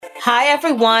Hi,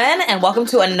 everyone, and welcome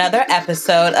to another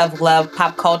episode of Love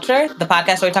Pop Culture, the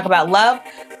podcast where we talk about love,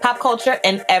 pop culture,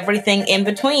 and everything in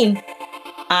between.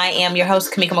 I am your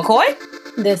host, Kamika McCoy.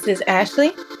 This is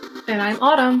Ashley. And I'm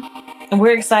Autumn. And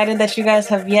we're excited that you guys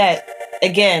have yet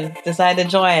again decided to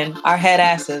join our head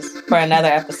asses for another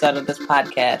episode of this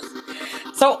podcast.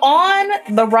 So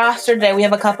on the roster today, we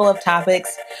have a couple of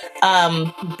topics.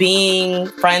 Being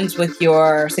friends with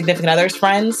your significant other's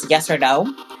friends, yes or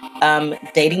no?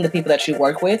 Dating the people that you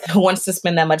work with. Who wants to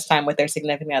spend that much time with their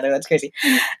significant other? That's crazy.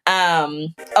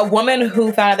 A woman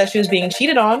who found out that she was being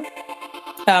cheated on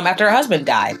after her husband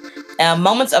died.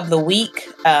 Moments of the week.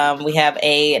 We have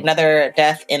another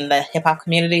death in the hip hop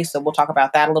community, so we'll talk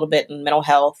about that a little bit in mental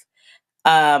health.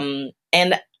 And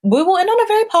we will end on a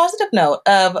very positive note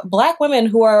of Black women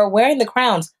who are wearing the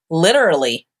crowns,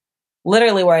 literally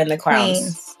wearing the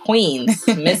crowns. Queens.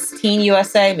 Miss Teen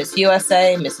USA, Miss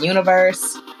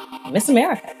Universe, Miss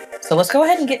America. So let's go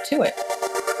ahead and get to it.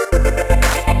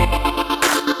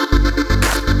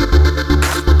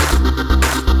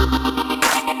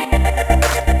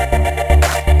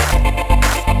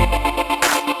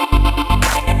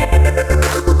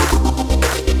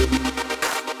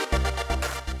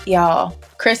 Y'all,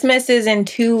 Christmas is in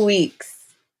 2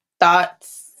 weeks.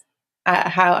 Thoughts?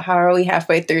 How are we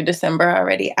halfway through December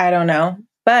already? I don't know.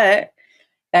 But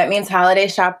that means holiday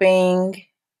shopping.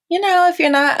 You know, if you're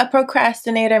not a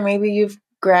procrastinator, maybe you've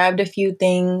grabbed a few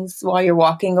things while you're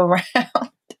walking around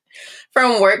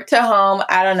from work to home.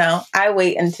 I don't know. I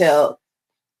wait until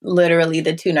literally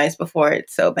the 2 nights before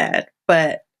it's so bad.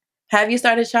 But have you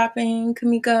started shopping,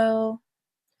 Kamiko?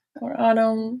 Or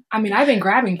Autumn? I mean, I've been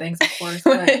grabbing things, of course,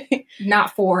 but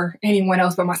not for anyone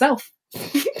else but myself.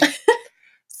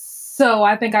 So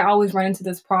I think I always run into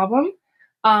this problem.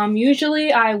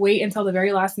 Usually I wait until the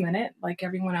very last minute, like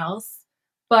everyone else.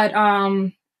 But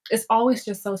it's always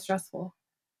just so stressful.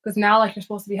 Because now, like, you're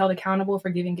supposed to be held accountable for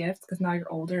giving gifts because now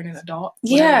you're older and an adult.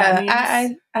 Yeah,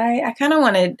 I kind of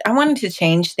wanted to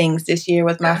change things this year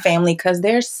with my family because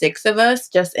there's 6 of us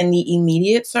just in the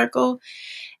immediate circle.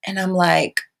 And I'm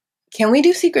like, can we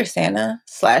do Secret Santa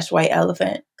 / White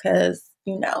Elephant? Because,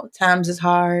 you know, times is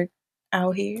hard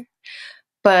out here.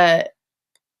 But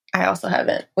I also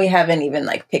we haven't even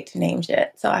like picked names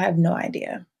yet. So I have no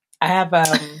idea. I have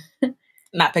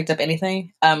not picked up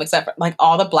anything except for like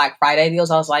all the Black Friday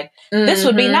deals. I was like, this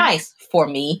would be nice for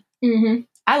me. Mm-hmm.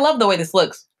 I love the way this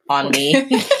looks on me.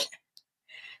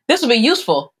 This would be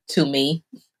useful to me.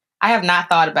 I have not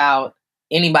thought about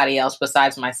anybody else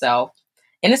besides myself.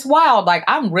 And it's wild. Like,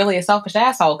 I'm really a selfish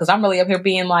asshole because I'm really up here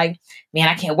being like, man,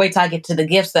 I can't wait till I get to the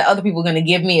gifts that other people are going to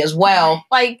give me as well.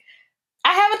 Like,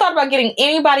 I haven't thought about getting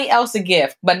anybody else a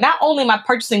gift, but not only am I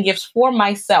purchasing gifts for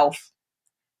myself,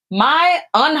 my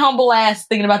unhumble ass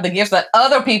thinking about the gifts that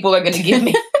other people are going to give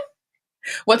me.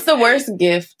 What's the worst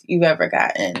gift you've ever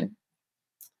gotten?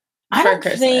 I don't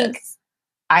think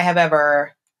I have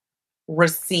ever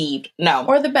received. No.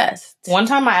 Or the best. One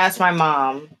time I asked my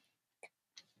mom,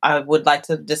 I would like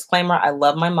to disclaimer, I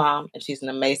love my mom and she's an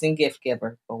amazing gift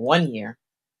giver. For 1 year,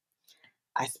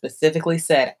 I specifically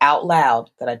said out loud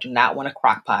that I do not want a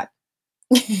crock pot.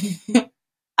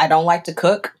 I don't like to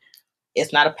cook.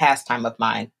 It's not a pastime of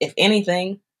mine. If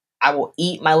anything, I will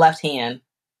eat my left hand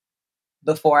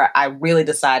before I really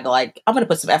decide to like, I'm going to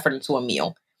put some effort into a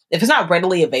meal. If it's not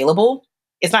readily available,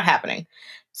 it's not happening.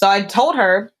 So I told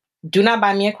her, do not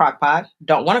buy me a crock pot.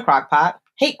 Don't want a crock pot.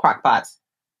 Hate crock pots.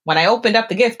 When I opened up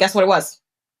the gift, guess what it was?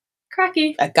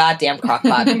 Cracky. A goddamn crock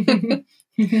pot. But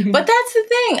that's the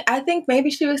thing. I think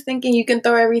maybe she was thinking you can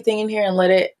throw everything in here and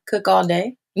let it cook all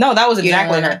day. No, that was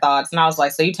exactly her thoughts. And I was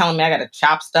like, so you telling me I got to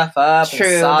chop stuff up True,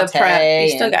 and saute? The prep. You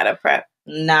still got to prep.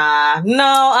 Nah,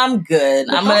 no, I'm good.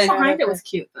 The thought behind it was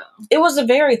cute, though. It was a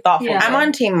very thoughtful thing. I'm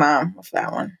on Team Mom with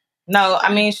that one. No,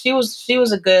 I mean, she was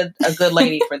a good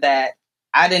lady for that.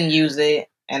 I didn't use it.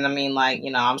 And I mean, like, you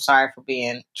know, I'm sorry for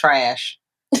being trash.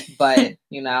 But,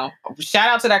 you know, shout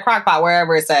out to that crock pot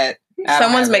wherever it's at.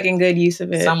 Someone's making good use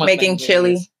of it. Someone's making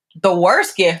chili. The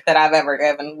worst gift that I've ever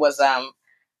given was,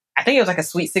 I think it was like a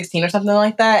Sweet 16 or something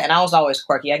like that. And I was always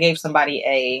quirky. I gave somebody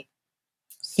a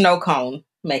snow cone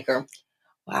maker.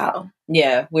 Wow.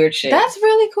 Yeah, weird shit. That's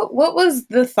really cool. What was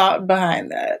the thought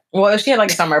behind that? Well, she had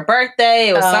like a summer birthday.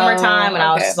 It was summertime. And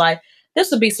I was just like, this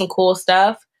would be some cool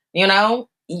stuff, you know?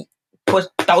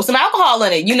 Throw some alcohol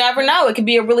in it. You never know. It could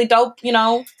be a really dope, you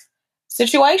know,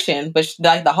 situation. But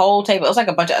like the whole table, it was like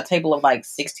a table of like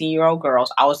 16-year-old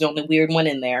girls. I was the only weird one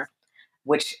in there,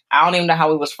 which I don't even know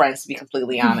how we was friends, to be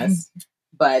completely honest.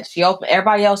 But she opened,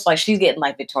 everybody else, like, she's getting,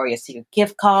 like, Victoria's Secret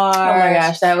gift cards. Oh my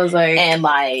gosh, that was like... And,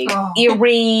 like,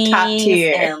 earrings. Top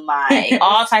tier. And, like,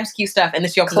 all types of cute stuff. And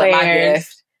then she opens up my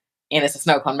gift. And it's a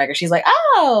snow cone maker. She's like,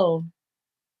 oh,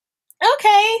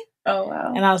 okay. Oh,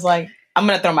 wow. And I was like, I'm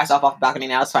going to throw myself off the balcony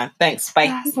now. It's fine. Thanks.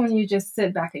 Bye. That's when you just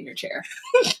sit back in your chair.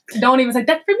 Don't even say,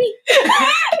 that's for me.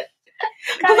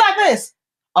 Who's like this?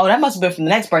 Oh, that must have been from the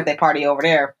next birthday party over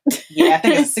there. Yeah, I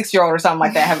think it's a 6-year-old or something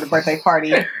like that having a birthday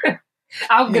party.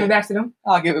 I'll give it back to them.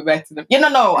 I'll give it back to them. Yeah,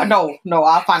 no.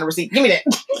 I'll find a receipt. Give me that.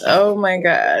 Oh my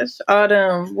gosh.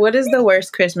 Autumn, what is the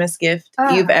worst Christmas gift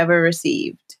you've ever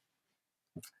received?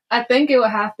 I think it would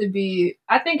have to be,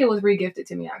 I think it was regifted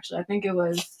to me, actually. I think it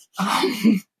was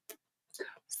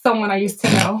someone I used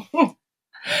to know.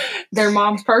 Their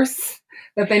mom's purse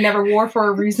that they never wore for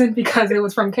a reason because it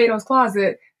was from Cato's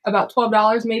Closet. About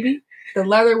 $12 maybe. The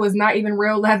leather was not even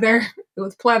real leather. It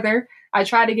was pleather. I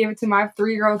tried to give it to my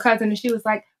 3-year-old cousin and she was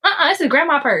like, this is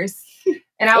grandma purse.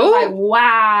 And I was like,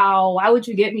 wow, why would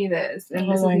you get me this?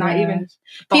 And this is not even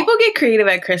thought. People get creative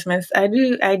at Christmas. I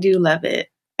do love it.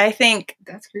 I think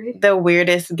that's creative. The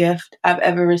weirdest gift I've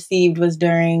ever received was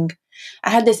I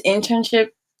had this internship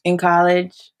in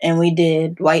college and we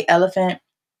did White Elephant.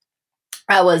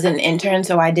 I was an intern,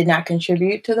 so I did not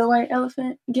contribute to the White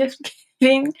Elephant gift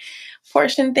giving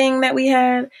portion thing that we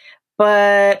had.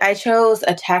 But I chose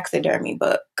a taxidermy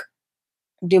book.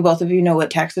 Do both of you know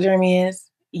what taxidermy is?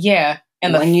 Yeah.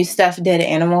 And when you stuff dead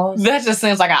animals. That just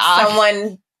seems like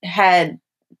someone had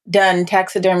done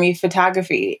taxidermy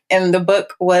photography. And the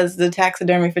book was the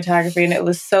taxidermy photography. And it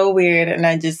was so weird. And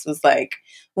I just was like,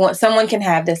 someone can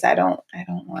have this. I don't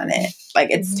want it.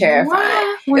 Like, it's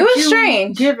terrifying. It was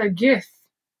strange. Give a gift.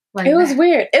 Like it was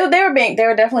weird. They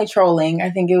were definitely trolling. I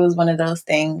think it was one of those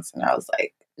things. And I was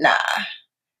like, nah.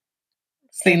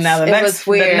 See, now it was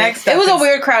weird. It was a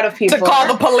weird crowd of people. To call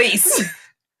the police.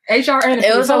 HR and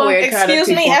it was a weird crowd of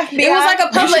people. Excuse me, FBI. It was like a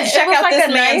public. Check out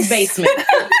this man's basement.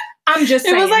 I'm just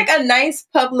saying. It was like a nice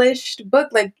published book.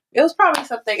 Like, it was probably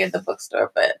something at the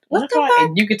bookstore, but what the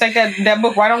fuck? You could take that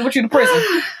book right on with you to prison.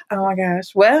 Oh my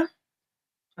gosh. Well,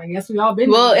 I guess we all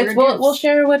been. Well, we'll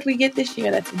share what we get this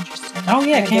year. That's interesting. Oh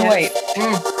yeah, can't wait.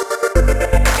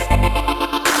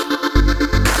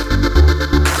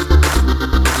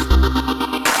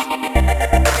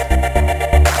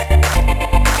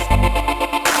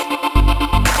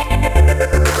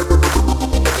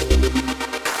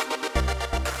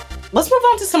 Let's move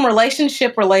on to some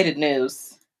relationship-related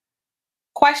news.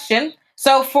 Question.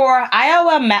 So for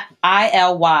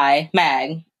ILY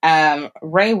Mag,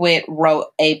 Ray Witt wrote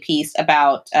a piece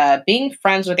about being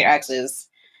friends with your exes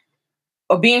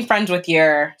or being friends with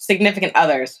your significant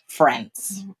other's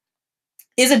friends.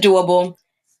 Is it doable?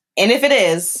 And if it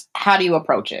is, how do you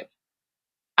approach it?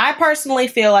 I personally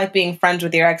feel like being friends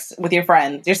with your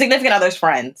friends, your significant other's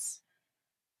friends,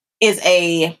 is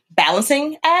a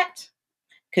balancing act.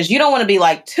 Because you don't want to be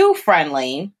like too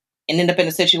friendly and end up in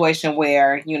a situation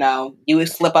where, you know, you would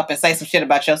slip up and say some shit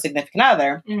about your significant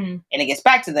other and it gets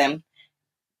back to them.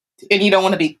 And you don't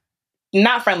want to be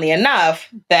not friendly enough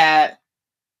that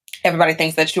everybody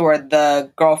thinks that you're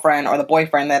the girlfriend or the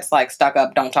boyfriend that's like stuck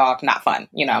up, don't talk, not fun,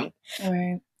 you know?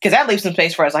 Right. Because that leaves some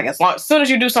space for us. Like, as soon as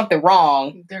you do something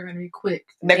wrong, they're going to be quick.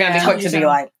 They're going to be quick to be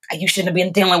like, you shouldn't have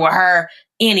been dealing with her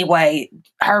anyway.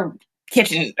 Her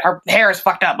hair is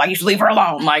fucked up. Like, you should leave her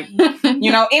alone. Like,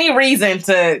 you know, any reason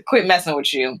to quit messing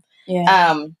with you.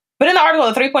 Yeah. But in the article,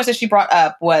 the 3 points that she brought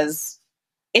up was,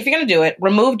 if you're going to do it,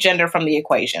 remove gender from the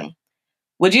equation.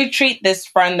 Would you treat this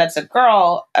friend that's a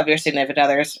girl of your significant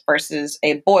others versus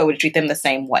a boy? Would you treat them the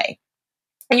same way?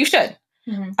 And you should.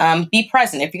 Be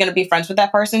present. If you're going to be friends with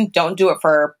that person, don't do it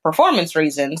for performance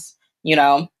reasons. You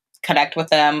know, connect with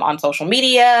them on social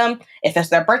media. If it's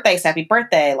their birthday, it's happy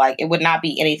birthday. Like, it would not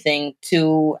be anything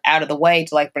too out of the way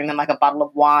to like bring them like a bottle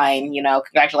of wine, you know,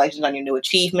 congratulations on your new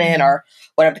achievement or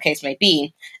whatever the case may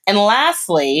be. And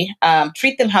lastly,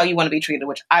 treat them how you want to be treated,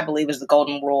 which I believe is the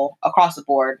golden rule across the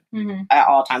board at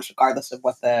all times, regardless of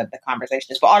what the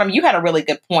conversation is. But Autumn, you had a really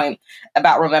good point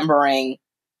about remembering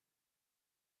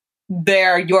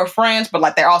they're your friends, but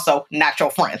like they're also not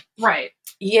your friend. Right.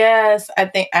 Yes,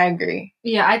 I agree.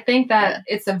 Yeah, I think that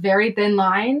it's a very thin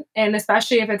line. And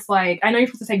especially if it's like, I know you're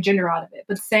supposed to take gender out of it,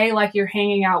 but say like you're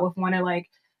hanging out with one of like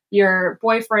your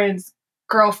boyfriend's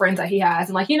girlfriends that he has.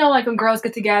 And like, you know, like when girls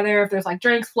get together, if there's like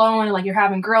drinks flowing and like you're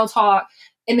having girl talk,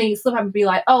 and then you slip up and be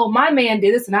like, oh, my man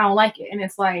did this and I don't like it. And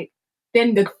it's like,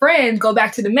 then the friends go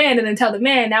back to the man and then tell the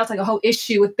man. Now it's like a whole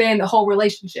issue within the whole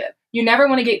relationship. You never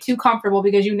want to get too comfortable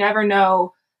because you never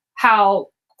know how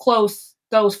close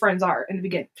those friends are to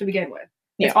begin with.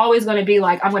 Yeah. It's always going to be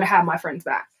like, I'm going to have my friends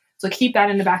back. So keep that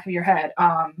in the back of your head.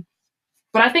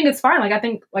 But I think it's fine. Like, I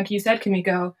think, like you said,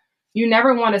 Kimiko, you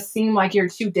never want to seem like you're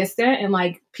too distant and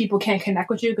like people can't connect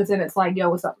with you because then it's like,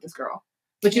 yo, what's up with this girl?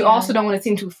 But you also don't want to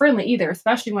seem too friendly either,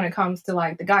 especially when it comes to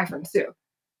like the guy friends too.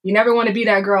 You never want to be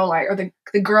that girl, like, or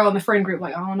the girl in the friend group,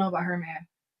 like, I don't know about her, man.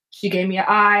 She gave me an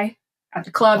eye at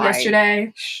the club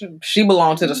yesterday. She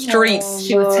belonged to the streets.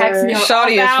 She was texting me on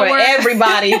Shorty is for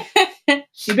everybody.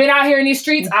 She been out here in these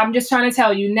streets. I'm just trying to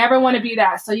tell you, never want to be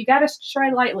that. So you got to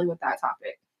tread lightly with that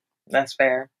topic. That's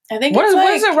fair. I think what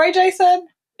is it Ray J said?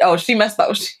 Oh, she messed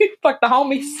up. She fucked the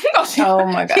homies. Oh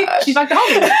my gosh. She fucked the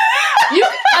homies.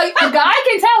 A guy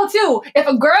can tell too. If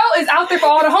a girl is out there for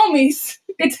all the homies,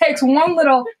 it takes one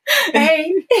little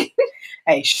hey.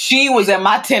 Hey, she was in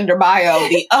my Tinder bio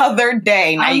the other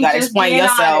day. Now you gotta explain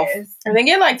yourself. Honest. I think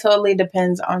it like totally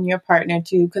depends on your partner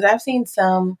too, because I've seen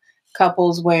some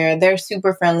couples where they're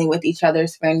super friendly with each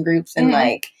other's friend groups and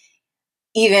like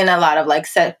even a lot of like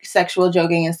sexual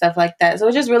joking and stuff like that. So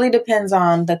it just really depends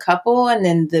on the couple and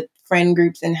then the friend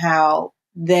groups and how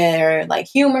their like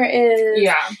humor is.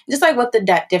 Yeah. Just like what the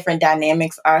different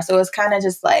dynamics are. So it's kind of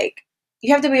just like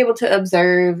you have to be able to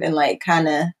observe and like kind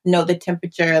of know the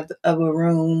temperature of a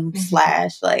room /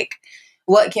 like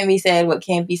what can be said, what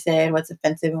can't be said, what's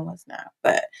offensive and what's not.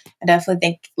 But I definitely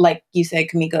think, like you said,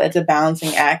 Kimiko, it's a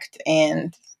balancing act.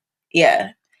 And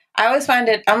yeah, I always find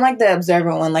it, I'm like the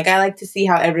observant one. Like I like to see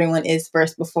how everyone is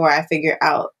first before I figure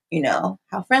out, you know,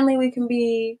 how friendly we can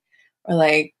be or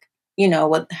like, you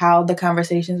know, how the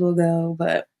conversations will go.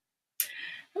 But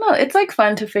I don't know, it's like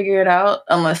fun to figure it out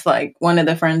unless like one of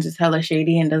the friends is hella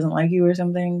shady and doesn't like you or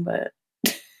something. But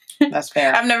that's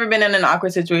fair. I've never been in an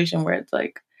awkward situation where it's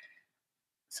like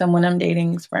someone I'm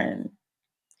dating's friend.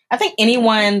 I think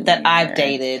anyone that I've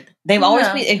dated, they've always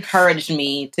encouraged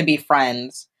me to be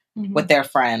friends with their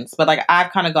friends. But like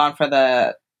I've kind of gone for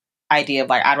the idea of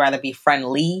like I'd rather be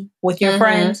friendly with your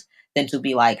friends than to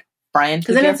be like friends.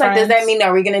 Because then it's like, does that mean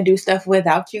are we going to do stuff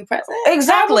without you present?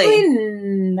 Exactly.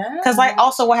 Because like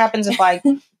also what happens if like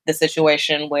the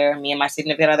situation where me and my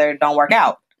significant other don't work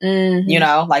out? You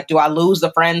know, like do I lose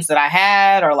the friends that I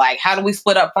had, or like how do we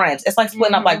split up friends? It's like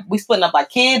splitting up like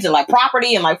kids and like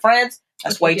property and like friends.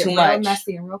 That's way too much.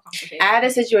 Messy and real complicated. I had a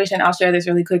situation, I'll share this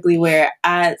really quickly, where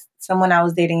someone I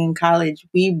was dating in college,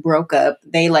 we broke up.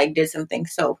 They like did something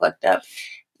so fucked up.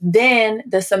 Then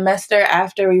the semester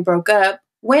after we broke up,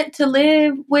 went to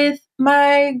live with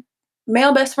my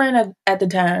male best friend at the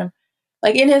time,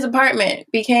 like in his apartment,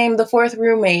 became the fourth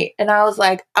roommate. And I was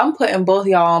like, I'm putting both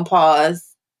y'all on pause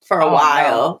for a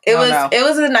while. It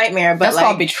was a nightmare, but that's like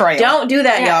called betrayal. Don't do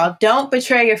that, y'all. Don't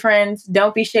betray your friends.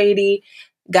 Don't be shady.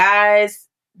 Guys,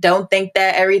 don't think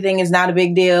that everything is not a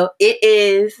big deal. It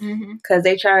is, because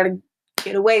they try to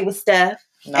get away with stuff.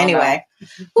 Anyway.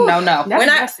 No.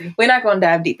 We're not going to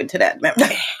dive deep into that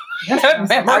memory.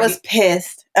 I was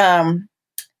pissed.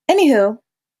 Anywho.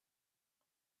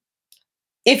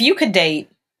 If you could date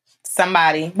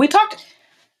somebody,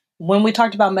 when we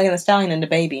talked about Megan Thee Stallion and the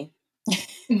baby.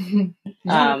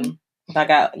 I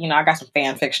got some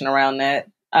fan fiction around that.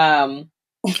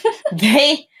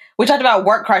 We talked about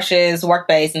work crushes, work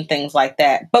baes, and things like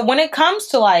that. But when it comes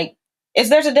to like,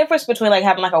 there's a difference between like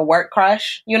having like a work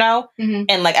crush, you know,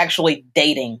 and like actually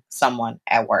dating someone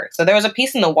at work. So there was a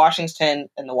piece in the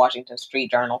Washington Street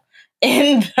Journal,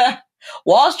 in the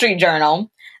Wall Street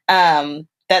Journal,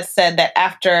 that said that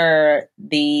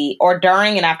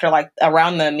during and after like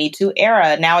around the Me Too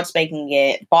era, now it's making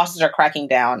it, bosses are cracking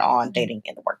down on dating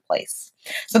in the workplace.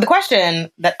 So the question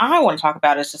that I want to talk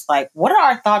about is just like, what are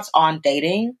our thoughts on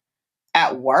dating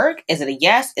at work? Is it a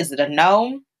yes? Is it a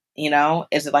no? You know,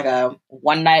 is it like a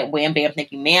one night wham bam,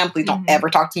 thank you ma'am, please don't ever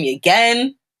talk to me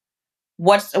again?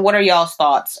 What are y'all's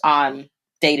thoughts on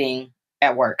dating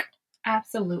at work?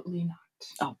 Absolutely not.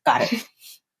 Oh, got it.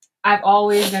 I've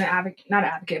always been not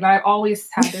advocate, but I've always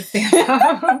had this stance.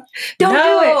 Don't do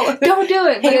it. But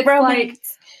it's like,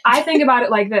 I think about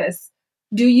it like this.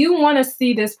 Do you want to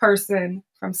see this person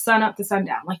from sun up to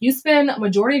sundown? Like you spend a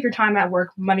majority of your time at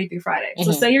work Monday through Friday.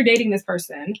 So say you're dating this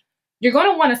person, you're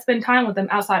going to want to spend time with them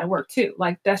outside of work too.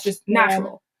 Like that's just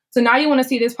natural. So now you want to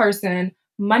see this person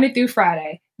Monday through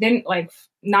Friday, then like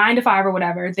 9 to 5 or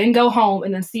whatever, then go home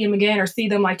and then see them again or see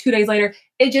them like 2 days later.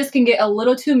 It just can get a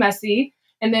little too messy.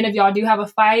 And then if y'all do have a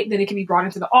fight, then it can be brought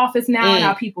into the office now.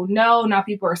 Now people know. Now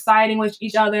people are siding with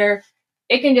each other.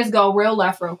 It can just go real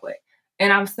left real quick.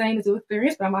 And I'm saying this with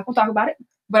experience, but I'm not going to talk about it.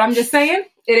 But I'm just saying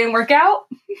it didn't work out.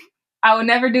 I would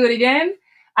never do it again.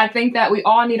 I think that we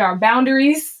all need our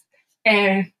boundaries.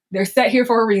 And They're set here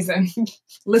for a reason.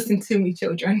 Listen to me,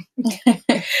 children.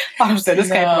 I'm saying this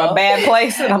came from a bad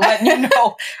place, and I'm letting you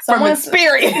know from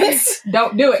experience.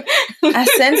 Don't do it. I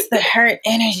sense the hurt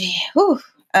energy. Whew.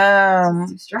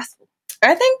 It's stressful.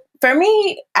 I think for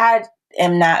me, I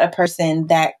am not a person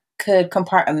that could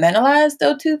compartmentalize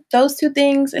those two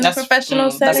things in a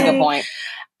professional setting. That's a good point.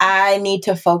 I need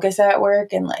to focus at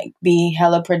work and like be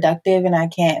hella productive, and I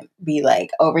can't be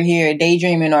like over here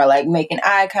daydreaming or like making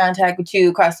eye contact with you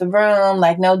across the room,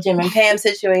 like no Jim and Pam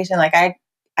situation. Like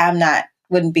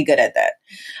wouldn't be good at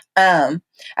that.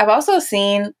 I've also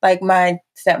seen like my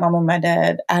stepmom and my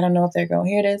dad, I don't know if they're going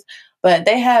to hear this, but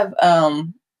they have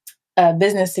a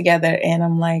business together, and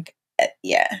I'm like,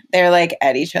 yeah, they're like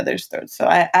at each other's throats. So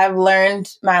I've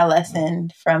learned my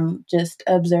lesson from just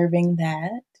observing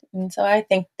that. And so I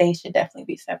think they should definitely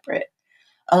be separate,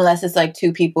 unless it's like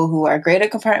two people who are great at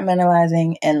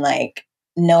compartmentalizing and like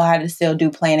know how to still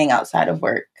do planning outside of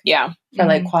work. Yeah. For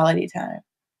like quality time.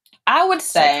 I would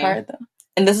say, it's hard, though.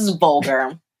 And this is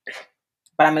vulgar,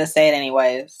 but I'm going to say it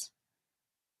anyways.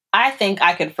 I think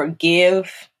I could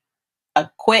forgive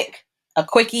a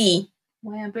quickie.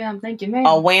 Wham, bam, thank you, ma'am.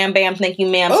 A wham, bam, thank you,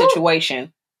 ma'am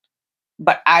situation.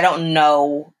 But I don't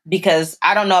know, because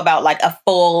I don't know about like a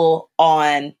full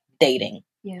on dating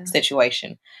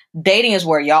situation. Dating is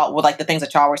where y'all, with like the things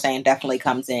that y'all were saying, definitely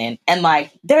comes in. And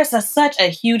like, there's such a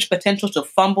huge potential to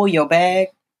fumble your bag.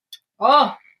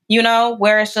 Oh, you know,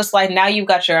 where it's just like, now you've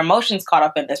got your emotions caught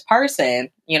up in this person,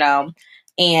 you know,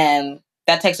 and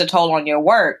that takes a toll on your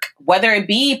work, whether it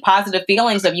be positive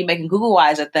feelings of you making Google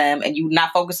eyes at them and you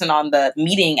not focusing on the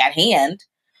meeting at hand,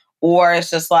 or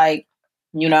it's just like,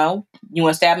 you know, you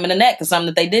want to stab them in the neck for something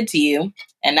that they did to you.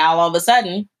 And now all of a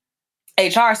sudden,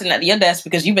 HR sitting at your desk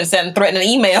because you've been sending threatening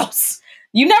emails.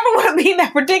 You never want to be in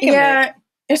that predicament. Yeah.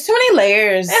 There's too many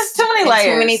layers. There's too many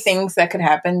layers. Too many things that could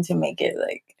happen to make it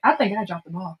like... I think I'd drop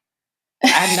them all.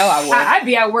 I know I would. I'd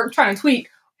be at work trying to tweet,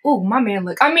 oh, my man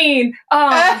look. I mean,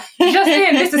 just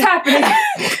in, this is happening.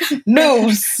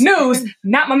 News,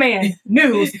 not my man.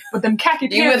 News, but them khaki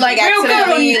pants. You would like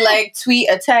accidentally like tweet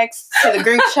a text to the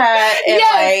group chat, and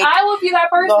yes, like I would be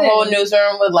that person. The whole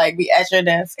newsroom would like be at your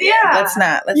desk. Yeah, let's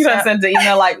not. You don't send an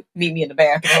email like, meet me in the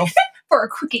bathroom for a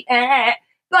quickie.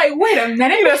 Like, wait a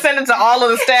minute. You send it to all of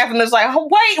the staff, and it's like, oh,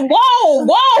 wait,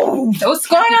 whoa. What's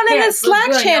going on in the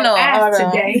Slack channel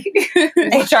today?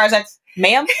 HR is like,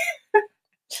 ma'am,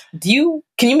 can you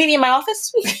meet me in my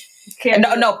office?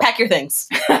 No, pack your things.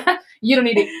 You don't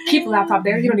need to keep a laptop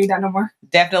there. You don't need that no more.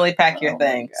 Definitely pack your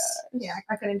things. Yeah,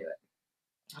 I couldn't do it.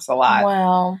 That's a lot.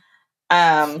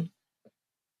 Wow.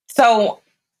 So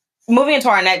moving into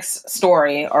our next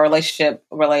story, or relationship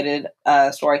related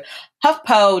story,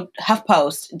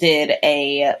 HuffPost did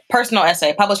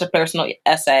published a personal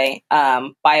essay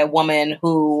by a woman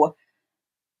who,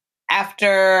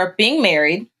 after being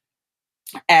married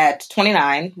at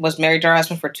 29, was married to her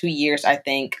husband for 2 years, I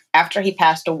think. After he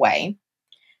passed away,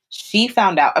 she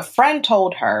found out, a friend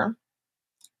told her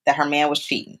that her man was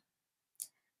cheating.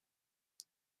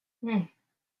 Wait,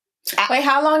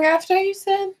 how long after you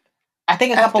said? I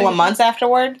think a couple of months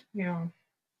afterward. Yeah.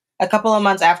 A couple of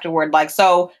months afterward. Like,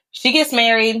 so she gets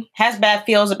married, has bad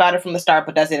feels about it from the start,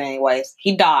 but does it anyways.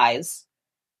 He dies.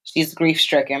 She's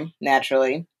grief-stricken,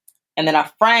 naturally. And then a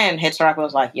friend hits her up and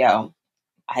was like, yo,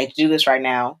 I hate to do this right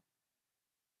now,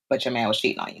 but your man was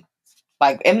cheating on you.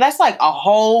 Like, and that's like a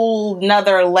whole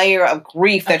nother layer of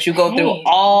grief that you go through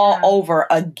all over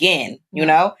again, you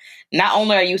know? Not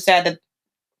only are you sad that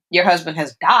your husband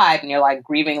has died and you're like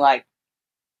grieving like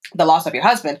the loss of your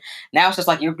husband, now it's just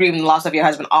like you're grieving the loss of your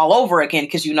husband all over again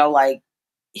because you know, like,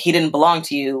 he didn't belong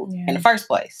to you in the first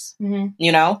place,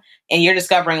 you know? And you're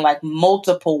discovering like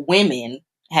multiple women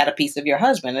had a piece of your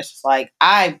husband. It's just like,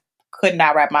 I could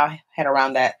not wrap my head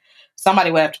around that.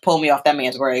 Somebody would have to pull me off that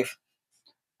man's grave.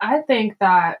 I think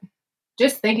that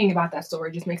just thinking about that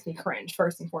story just makes me cringe,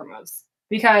 first and foremost.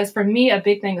 Because for me, a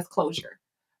big thing is closure.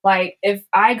 Like, if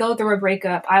I go through a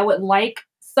breakup, I would like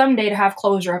someday to have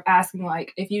closure of asking,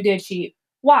 like, if you did cheat,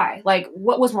 why? Like,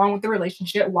 what was wrong with the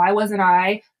relationship? Why wasn't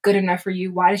I good enough for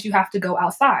you? Why did you have to go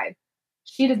outside?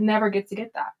 She just never gets to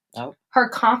get that. Oh. Her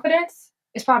confidence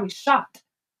is probably shot.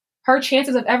 Her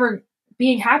chances of ever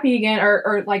being happy again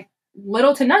are like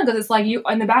little to none, because it's like you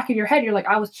in the back of your head, you're like,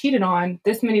 I was cheated on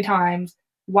this many times.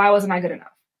 Why wasn't I good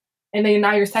enough? And then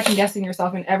now you're second guessing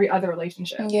yourself in every other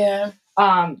relationship. Yeah.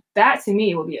 That to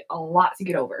me will be a lot to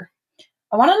get over.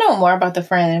 I want to know more about the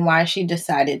friend and why she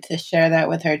decided to share that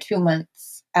with her 2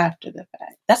 months after the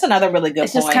fact. That's another really good point.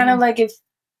 It's just kind of like if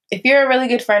you're a really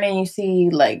good friend and you see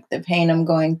like the pain I'm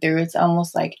going through, it's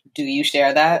almost like, do you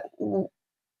share that?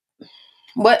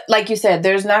 what, like you said,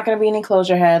 there's not going to be any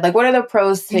closure had. Like, what are the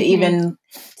pros to even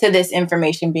to this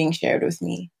information being shared with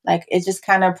me? Like, it just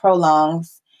kind of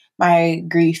prolongs my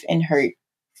grief and hurt.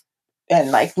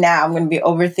 And like now I'm going to be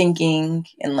overthinking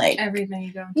and like everything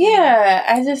you go. Yeah,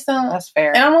 I just don't. That's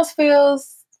fair. It almost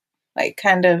feels like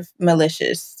kind of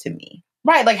malicious to me.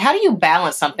 Right. Like, how do you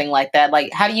balance something like that?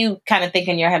 Like, how do you kind of think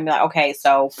in your head and be like, okay,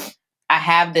 so I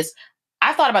have this.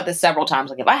 I've thought about this several times.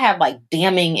 Like, if I have like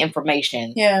damning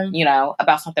information, you know,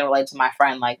 about something related to my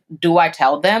friend, like, do I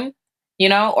tell them, you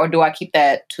know, or do I keep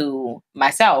that to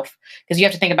myself? Because you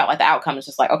have to think about like the outcome. It's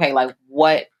just like, okay, like,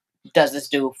 what does this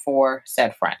do for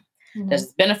said friend? Mm-hmm. Does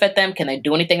this benefit them? Can they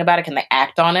do anything about it? Can they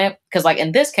act on it? Because like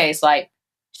in this case, like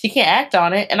she can't act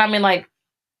on it. And I mean, like,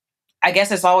 I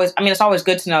guess it's always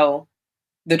good to know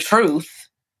the truth,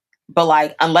 but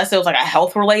like, unless it was like a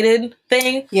health related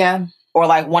thing. Yeah. Or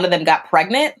like one of them got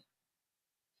pregnant,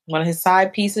 one of his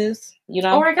side pieces, you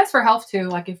know? Or I guess for health too,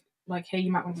 like if like, hey,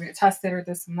 you might want to get tested or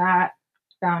this and that,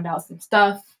 found out some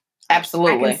stuff.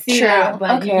 Absolutely. I can see that,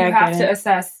 but you have to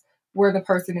assess where the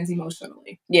person is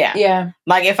emotionally. Yeah. Yeah.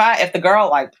 Like if the girl,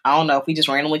 like, I don't know, if we just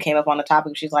randomly came up on the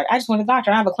topic, she's like, I just went to the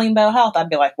doctor and I have a clean bill of health, I'd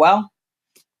be like, well,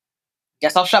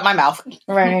 guess I'll shut my mouth.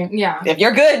 Right. Yeah. If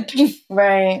you're good.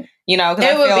 Right. You know, it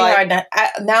would be hard not,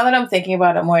 now that I'm thinking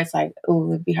about it more, it's like, ooh, it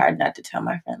would be hard not to tell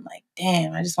my friend, like,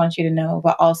 damn, I just want you to know.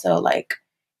 But also, like,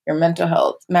 your mental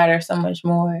health matters so much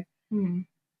more.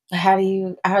 How do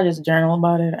you, I'll just journal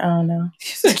about it. I don't know.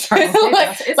 It's how do you,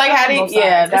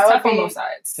 that would be on both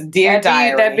sides. Dear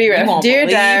diary. That'd be rough. Dear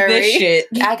diary. This shit.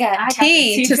 I got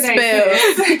tea to spill.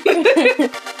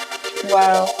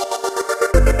 Wow.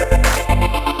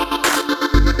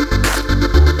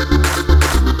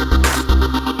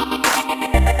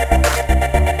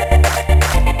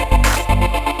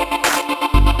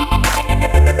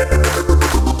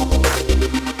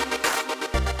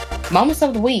 Moments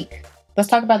of the week. Let's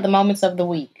talk about the moments of the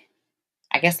week.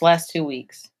 I guess last 2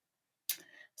 weeks.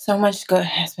 So much good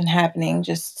has been happening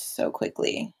just so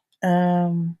quickly.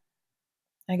 I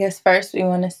guess first we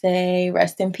want to say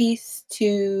rest in peace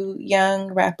to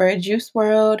young rapper Juice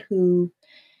WRLD, who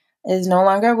is no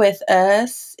longer with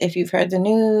us. If you've heard the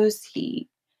news, he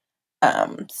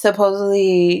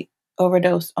supposedly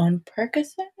overdosed on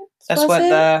Percocet. That's what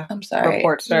the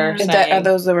reports are saying. Are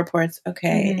those the reports?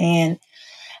 Okay. Mm-hmm.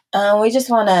 And we just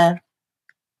want to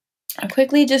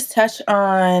quickly just touch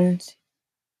on,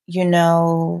 you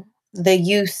know, the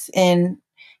use in,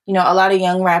 you know, a lot of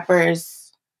young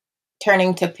rappers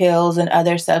turning to pills and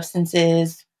other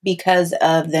substances because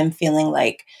of them feeling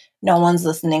like no one's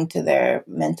listening to their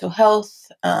mental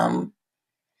health,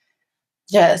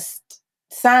 just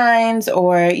signs,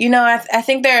 or, you know, I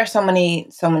think there are so many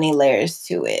layers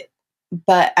to it.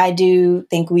 But I do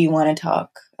think we want to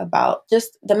talk about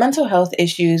just the mental health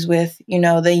issues with, you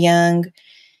know, the young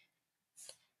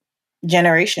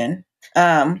generation.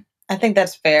 I think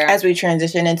that's fair. As we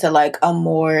transition into like a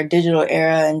more digital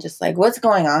era and just like what's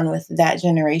going on with that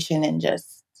generation and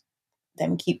just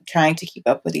them trying to keep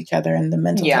up with each other and the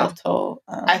mental health toll.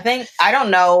 I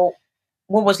don't know.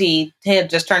 What was he? He had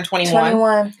just turned 21.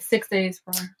 21. 6 days.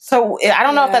 So I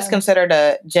don't know if that's considered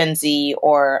a Gen Z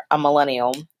or a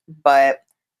millennial, but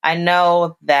I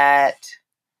know that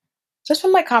just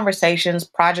from my conversations,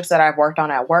 projects that I've worked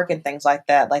on at work and things like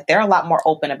that, like they're a lot more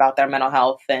open about their mental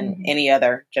health than any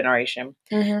other generation.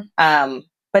 Mm-hmm.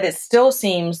 But it still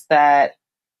seems that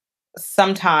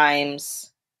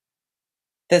sometimes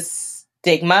the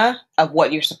stigma of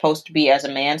what you're supposed to be as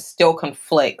a man still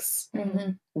conflicts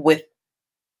with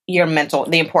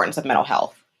the importance of mental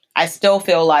health. I still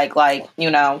feel like, you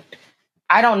know,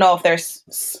 I don't know if there's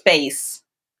space,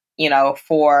 you know,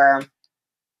 for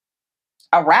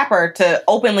a rapper to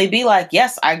openly be like,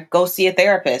 yes, I go see a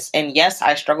therapist, and yes,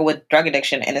 I struggle with drug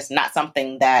addiction, and it's not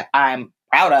something that I'm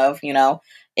proud of, you know,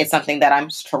 it's something that I'm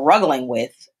struggling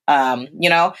with. You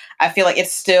know, I feel like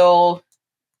it's still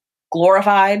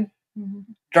glorified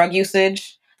drug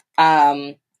usage.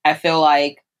 I feel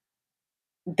like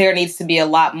there needs to be a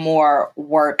lot more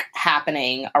work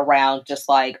happening around just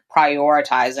like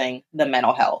prioritizing the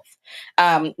mental health.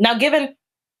 Now, given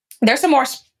there's some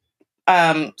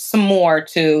more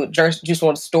to Juice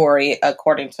WRLD's story,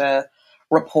 according to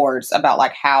reports about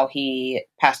like how he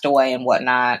passed away and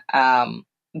whatnot.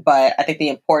 But I think the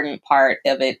important part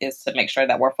of it is to make sure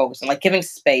that we're focusing, like giving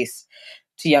space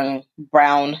to young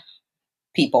brown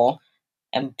people,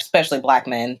 and especially Black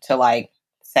men, to like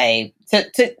say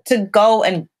to go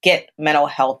and get mental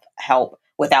health help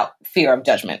without fear of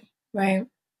judgment. Right.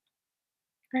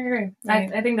 I agree.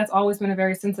 Right. I think that's always been a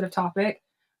very sensitive topic.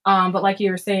 But like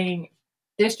you were saying,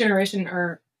 this generation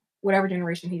or whatever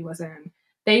generation he was in,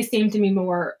 they seem to be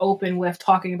more open with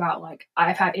talking about, like,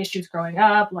 I've had issues growing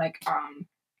up, like,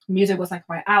 music was like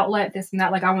my outlet, this and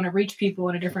that, like I want to reach people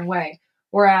in a different way.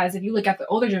 Whereas if you look at the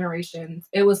older generations,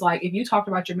 it was like if you talked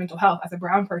about your mental health as a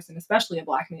brown person, especially a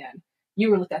Black man,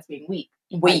 you were looked at as being weak.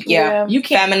 Weak, yeah. You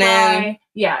can't feminine. cry.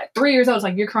 Yeah, 3 years old, it's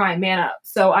like you're crying, man up.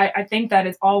 So I think that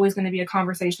it's always going to be a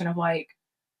conversation of like,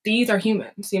 these are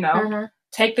humans, you know? Mm-hmm.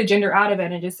 Take the gender out of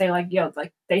it and just say like, yo,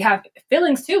 like they have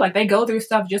feelings too. Like they go through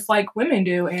stuff just like women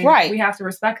do. And right. we have to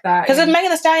respect that. Because if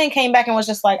Megan Thee Stallion came back and was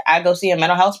just like, I go see a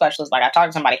mental health specialist, like I talked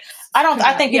to somebody,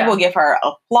 I think people would give her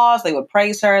applause. They would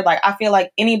praise her. Like I feel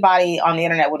like anybody on the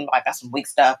internet wouldn't be like, that's some weak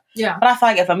stuff. Yeah. But I feel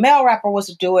like if a male rapper was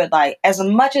to do it, like as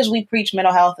much as we preach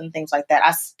mental health and things like that,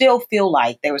 I still feel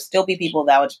like there would still be people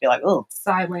that would just be like, oh,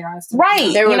 sideways eyes.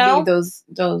 Right. There would be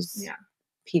those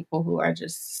people who are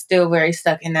just still very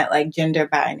stuck in that like gender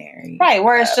binary. Right.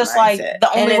 Where it's just mindset. Like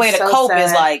the only way to cope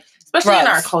is like, especially drugs. In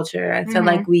our culture. I feel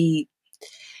like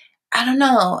I don't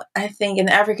know. I think in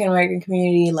the African American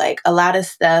community, like a lot of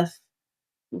stuff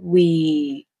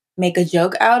we make a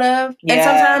joke out of. Yeah. And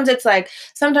sometimes it's like,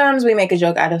 sometimes we make a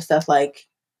joke out of stuff like,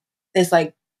 it's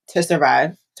like to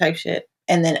survive type shit.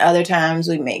 And then other times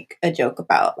we make a joke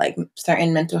about like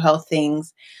certain mental health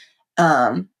things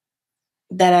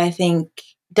that I think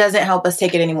doesn't help us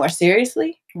take it any more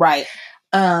seriously. Right.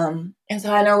 And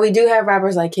so I know we do have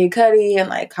rappers like Kid Cudi and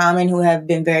like Common who have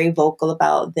been very vocal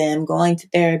about them going to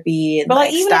therapy and but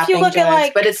like even if you look drugs, at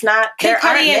like but it's not Kid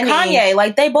Cudi and Kanye,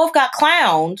 like they both got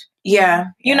clowned. Yeah.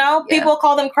 You know, people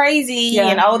call them crazy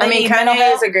and they need mental Kanye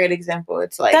health. is a great example.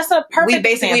 It's like that's a perfect we've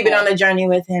basically example. been on the journey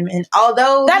with him, and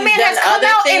although that man has come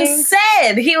out and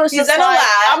said he was just like,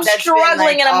 I'm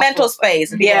struggling in a mental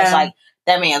space. And people was like,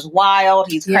 that man's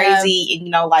wild, he's crazy, and you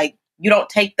know, like you don't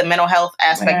take the mental health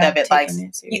aspect of it like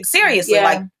seriously.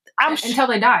 Like until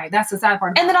they die. That's the sad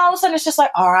part. And then all of a sudden it's just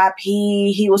like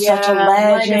R.I.P. He was such a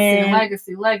legend.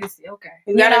 Legacy. Okay,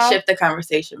 we gotta shift the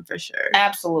conversation for sure.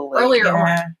 Absolutely. Earlier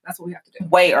on, that's what we have to do.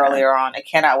 Way earlier on. I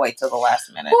cannot wait till the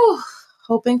last minute. Whew.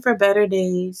 Hoping for better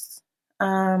days.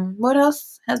 What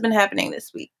else has been happening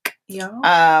this week,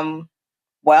 y'all?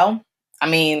 Well, I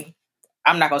mean,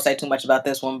 I'm not gonna say too much about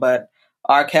this one, but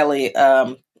R. Kelly,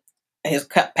 his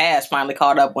past finally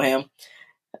caught up with him.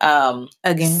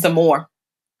 Again, some more.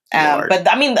 But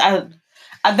I mean,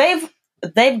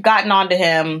 they've gotten onto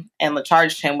him and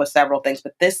charged him with several things.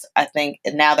 But this, I think,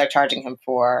 now they're charging him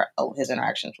for his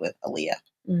interactions with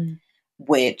Aaliyah,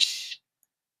 which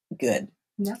good.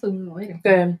 That's what we were waiting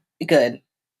for. Good.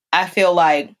 I feel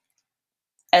like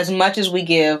as much as we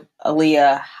give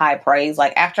Aaliyah high praise,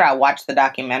 like after I watched the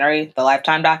documentary, the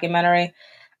Lifetime documentary,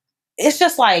 it's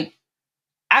just like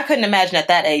I couldn't imagine at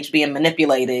that age being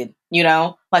manipulated, you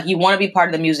know? Like you want to be part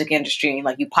of the music industry and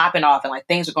like you popping off and like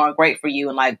things are going great for you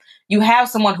and like you have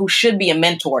someone who should be a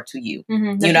mentor to you,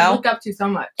 you know? Look up to so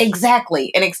much.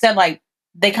 Exactly. And instead like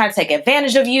they kind of take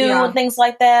advantage of you and things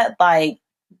like that. Like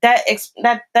that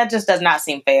just does not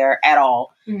seem fair at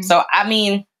all. So, I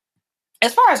mean,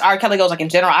 as far as R. Kelly goes, like in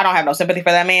general, I don't have no sympathy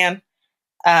for that man.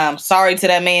 Sorry to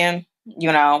that man,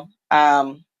 you know,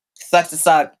 sucks to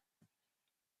suck.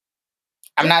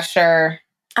 I'm not sure.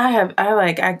 I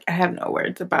have no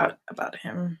words about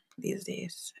him these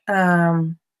days.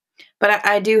 But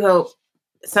I do hope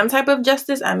some type of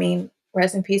justice. I mean,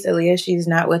 rest in peace, Aaliyah. She's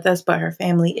not with us, but her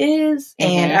family is.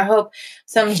 And I hope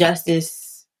some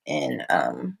justice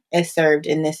is served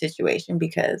in this situation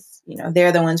because, you know,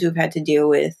 they're the ones who've had to deal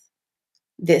with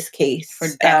this case for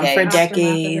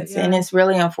decades. And it's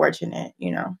really unfortunate,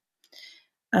 you know.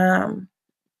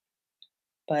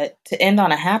 But to end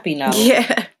on a happy note,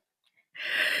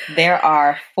 there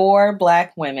are 4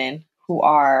 Black women who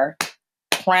are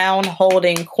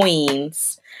crown-holding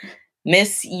queens: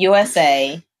 Miss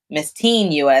USA, Miss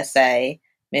Teen USA,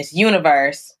 Miss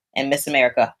Universe, and Miss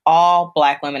America. All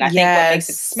Black women. I think what makes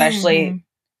it especially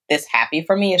this happy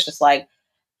for me is just like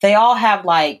they all have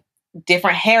like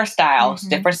different hairstyles,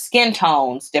 different skin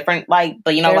tones, different like,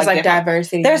 but you know, there's like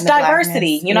diversity. There's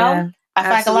diversity, you know. I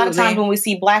feel like a lot of times when we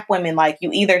see Black women, like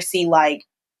you either see like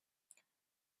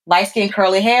light skin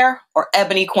curly hair or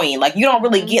ebony queen. Like you don't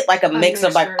really get like a mix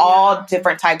of like all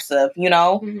different types of, you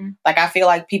know, like I feel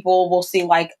like people will see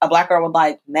like a Black girl with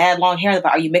like mad long hair.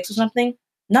 But are you mixed with something?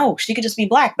 No, she could just be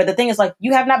Black. But the thing is like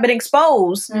you have not been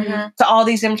exposed to all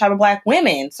these different type of Black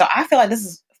women. So I feel like this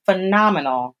is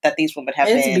phenomenal that these women have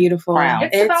been beautiful. Crowned.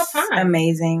 It's about time.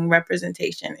 Amazing.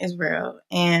 Representation is real.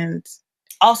 And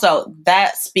also,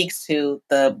 that speaks to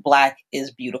the Black is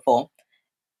beautiful.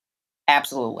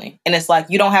 Absolutely. And it's like,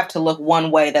 you don't have to look one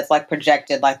way that's like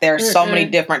projected. Like there are so many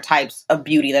different types of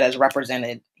beauty that is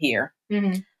represented here.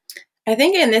 I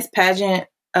think in this pageant,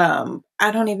 I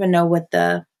don't even know what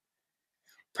the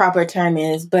proper term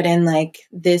is, but in like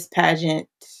this pageant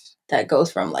that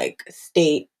goes from like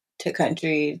state to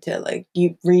country to like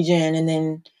region and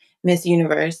then Miss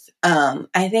Universe,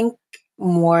 I think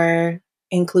more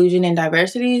inclusion and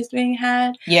diversity is being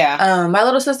had. Yeah. My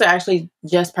little sister actually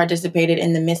just participated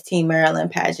in the Miss Teen Maryland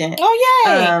pageant. Oh,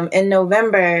 yay! In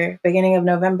November, beginning of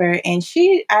November, and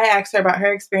I asked her about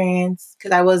her experience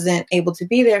because I wasn't able to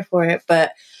be there for it,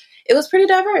 but it was pretty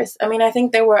diverse. I mean, I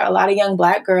think there were a lot of young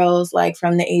Black girls, like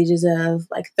from the ages of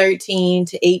like 13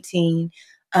 to 18,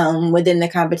 within the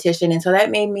competition, and so that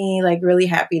made me like really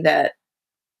happy that,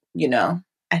 you know,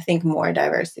 I think more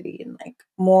diversity and like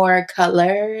more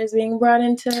color is being brought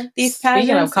into these pageants.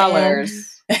 Speaking of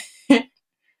colors,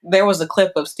 there was a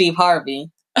clip of Steve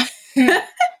Harvey.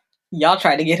 Y'all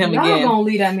tried to get him Y'all again. Y'all gonna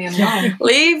leave that man alone.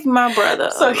 Leave my brother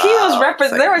So alone. he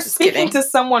was they were speaking to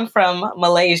someone from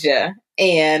Malaysia,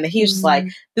 and he was just like,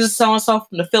 this is so-and-so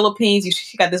from the Philippines.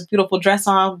 She got this beautiful dress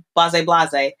on, blase,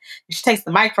 blase. She takes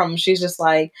the mic from him. She's just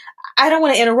like, I don't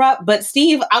want to interrupt, but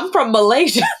Steve, I'm from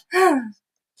Malaysia.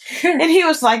 And he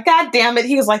was like, God damn it.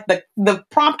 He was like, the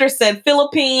prompter said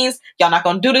Philippines. Y'all not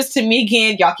going to do this to me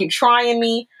again. Y'all keep trying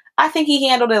me. I think he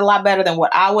handled it a lot better than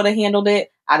what I would have handled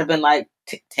it. I'd have been like,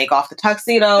 take off the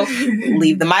tuxedo,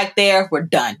 leave the mic there. We're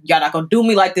done. Y'all not going to do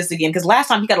me like this again. Because last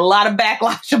time he got a lot of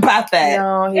backlash about that.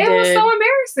 No, it was so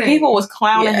embarrassing. People was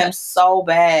clowning him so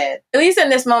bad. At least in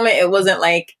this moment, it wasn't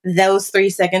like those 3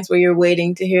 seconds where you're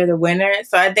waiting to hear the winner.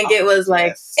 So I think it was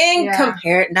like,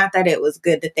 not that it was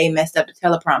good that they messed up the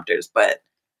teleprompters, but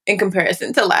in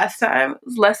comparison to last time, it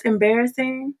was less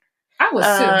embarrassing. I was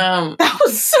that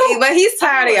was so. But he's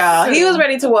tired of y'all. He was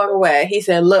ready to walk away. He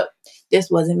said, look, this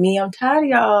wasn't me. I'm tired of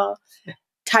y'all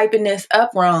typing this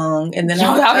up wrong. And then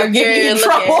I'm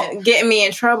getting me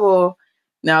in trouble.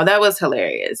 No, that was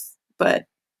hilarious. But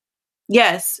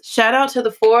yes, shout out to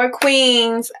the 4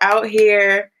 queens out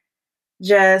here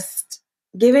just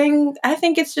giving. I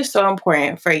think it's just so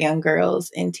important for young girls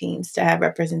and teens to have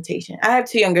representation. I have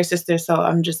 2 younger sisters, so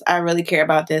I really care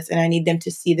about this, and I need them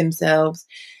to see themselves.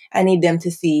 I need them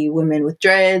to see women with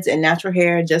dreads and natural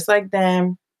hair just like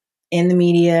them in the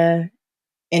media,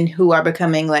 and who are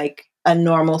becoming like a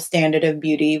normal standard of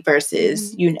beauty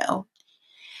versus, the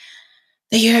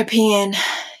European,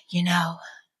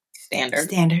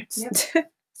 standards.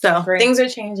 Yep. So things are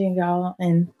changing, y'all,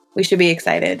 and we should be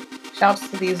excited. Shouts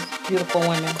to these beautiful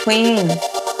women. Queens.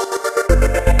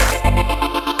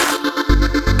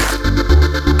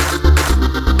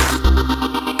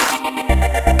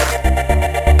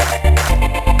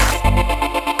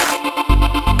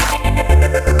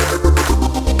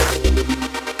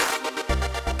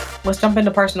 Let's jump into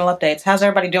personal updates. How's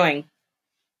everybody doing?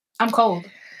 I'm cold.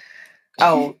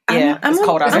 Oh, yeah. It's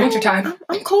cold outside. It's winter time.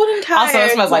 I'm cold and tired. Also,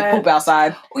 it smells like poop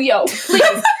outside. Yo,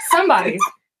 please, somebody.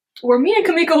 Where me and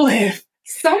Kamiko live,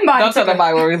 somebody. Don't tell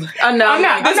nobody where we live. Oh, no. I'm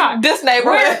not. This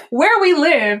neighborhood. Where we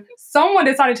live, someone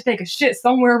decided to take a shit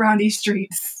somewhere around these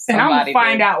streets. And I'm going to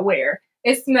find out where.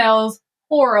 It smells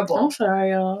horrible. I'm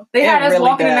sorry, y'all. They had us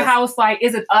walking in the house like,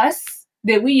 is it us?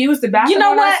 Did we use the bathroom? You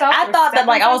know what? I thought that,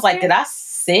 I was like, did I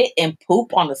sit and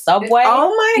poop on the subway?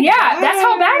 Oh my God. That's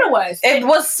how bad it was. It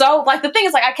was so, the thing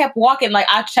is, I kept walking,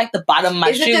 I checked the bottom of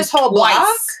my shoes this whole twice.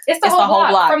 block? It's the whole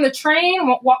block. From the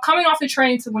train, coming off the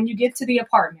train to when you get to the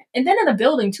apartment. And then in the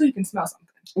building, too, you can smell something.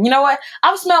 You know what?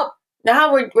 I've smelled...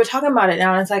 Now we're talking about it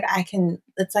now, and it's like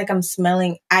it's like I'm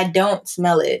smelling. I don't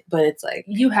smell it, but it's like...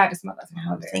 You had to smell that.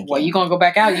 Well, you going to go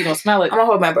back out, you going to smell it. I'm going to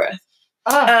hold my breath.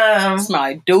 Smell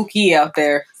like dookie out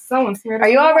there. Someone smeared. Are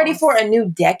you all ready for a new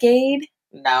decade?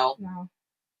 No. I'm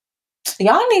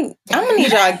gonna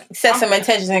need y'all to set some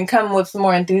intentions and come with some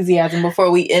more enthusiasm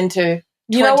before we enter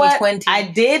 2020. You know what? I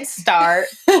did start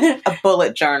a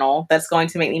bullet journal that's going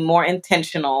to make me more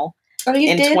intentional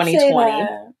in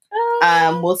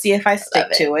 2020. We'll see if I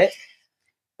stick to it.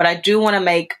 But I do want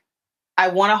to I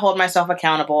want to hold myself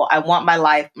accountable. I want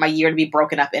my year to be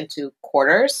broken up into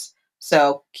quarters.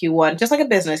 So Q1, just like a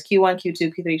business, Q1,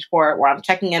 Q2, Q3, Q4, where I'm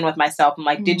checking in with myself. I'm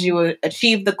like, did you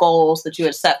achieve the goals that you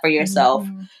had set for yourself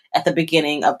at the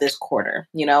beginning of this quarter?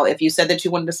 If you said that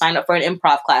you wanted to sign up for an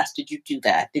improv class, did you do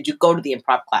that? Did you go to the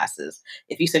improv classes?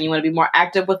 If you said you want to be more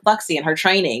active with Luxie and her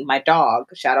training, my dog,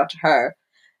 shout out to her.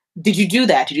 Did you do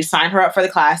that? Did you sign her up for the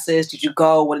classes? Did you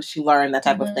go? What did she learn? That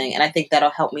type of thing. And I think that'll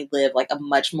help me live a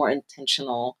much more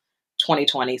intentional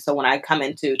 2020. So when I come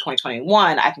into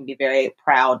 2021, I can be very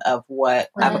proud of what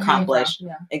I've accomplished.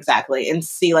 Yeah. Exactly. And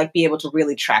see, be able to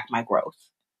really track my growth.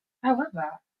 I love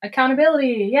that.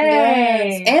 Accountability. Yay.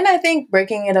 Yes. And I think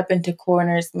breaking it up into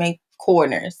quarters makes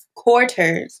it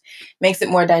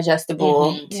more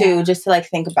digestible too, just to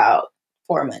think about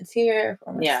 4 months here,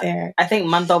 4 months there. I think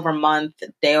month over month,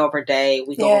 day over day,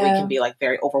 week over week can be like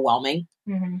very overwhelming.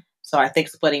 Mm-hmm. So I think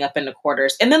splitting up into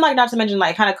quarters, and then like not to mention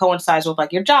like kind of coincides with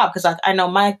like your job, because I know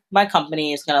my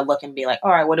company is gonna look and be like,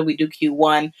 all right, what did we do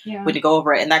Q1? Yeah. We to go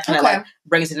over it, and that kind of like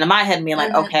brings it into my head and being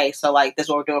like, okay, so like this is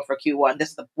what we're doing for Q1.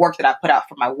 This is the work that I put out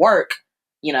for my work.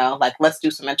 You know, like let's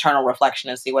do some internal reflection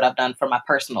and see what I've done for my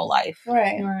personal life.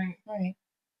 Right.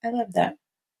 I love that.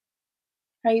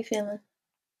 How are you feeling?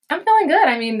 I'm feeling good.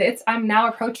 I mean, I'm now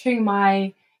approaching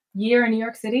my year in New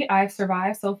York City. I've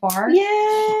survived so far.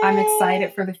 Yeah. I'm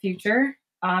excited for the future.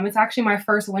 It's actually my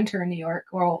first winter in New York.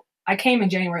 Well, I came in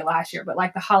January last year, but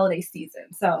like the holiday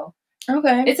season. So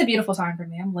it's a beautiful time for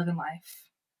me. I'm living life.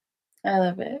 I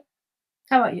love it.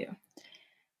 How about you?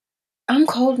 I'm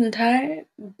cold and tired,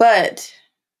 but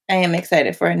I am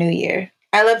excited for a new year.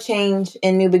 I love change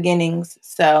and new beginnings.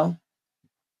 So,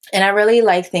 and I really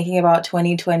like thinking about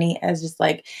 2020 as just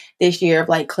like this year of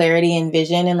like clarity and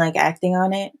vision and like acting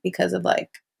on it because of like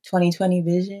 2020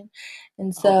 vision.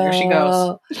 And so there she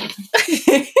goes.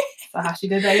 So how she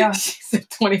did that, y'all? She said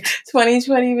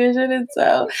 2020 vision. And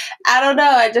so I don't know.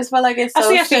 I just felt like it's so I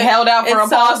see how she held out for a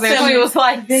pause there. She was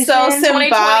like, so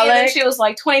symbolic. And she was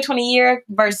like 2020 year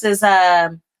versus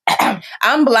I'm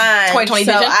blind. 2020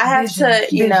 so vision. I have to,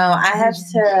 I have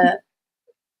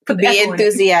to be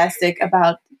enthusiastic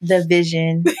about the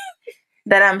vision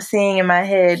that I'm seeing in my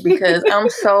head because I'm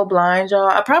so blind, y'all.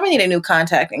 I probably need a new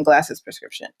contact and glasses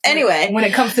prescription. Anyway, when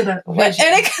it comes to the vision.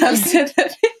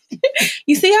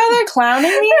 You see how they're clowning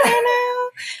me right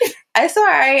now? It's all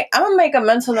right. I'm gonna make a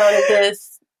mental note of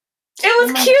this. It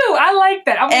was cute. I like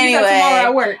that. I'm gonna use that tomorrow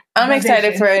at work. I'm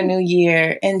excited for a new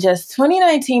year, and just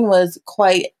 2019 was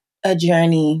quite a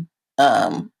journey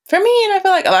for me, and I feel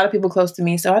like a lot of people close to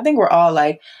me. So I think we're all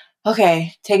like,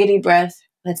 okay, take a deep breath.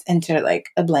 Let's enter like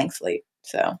a blank slate.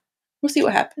 So we'll see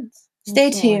what happens.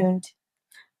 Stay tuned.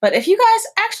 But if you guys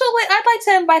actually, I'd like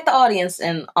to invite the audience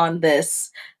in on this.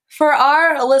 For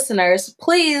our listeners,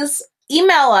 please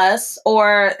email us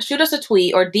or shoot us a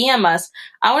tweet or DM us.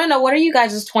 I want to know, what are you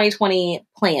guys' 2020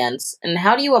 plans and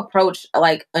how do you approach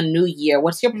like a new year?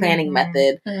 What's your planning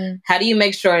method? How do you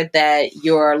make sure that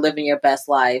you're living your best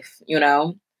life,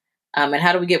 And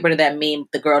how do we get rid of that meme,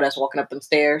 the girl that's walking up them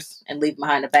stairs and leaving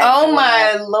behind the bag? Oh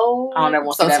my Lord. I don't ever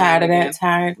want to see that tired of that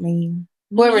tired meme.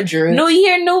 Whoever drew it. New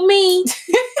year, new me.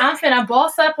 I'm finna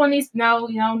boss up on these. No.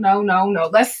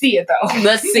 Let's see it though.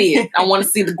 Let's see it. I want to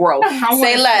see the growth.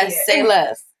 Say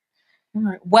less. All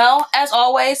right. Well, as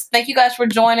always, thank you guys for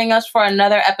joining us for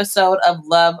another episode of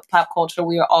Love Pop Culture.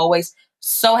 We are always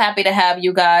so happy to have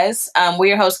you guys. We're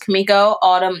your hosts, Kimiko,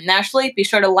 Autumn, and Ashley. Be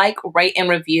sure to like, rate,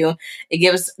 and review. It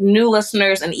gives new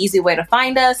listeners an easy way to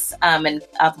find us and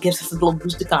gives us a little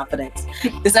boost of confidence.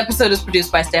 This episode is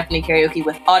produced by Stephanie Karaoke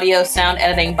with audio, sound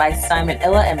editing by Simon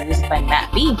Illa, and music by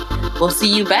Matt B. We'll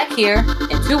see you back here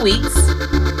in 2 weeks.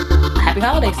 Happy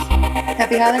holidays.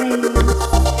 Happy holidays.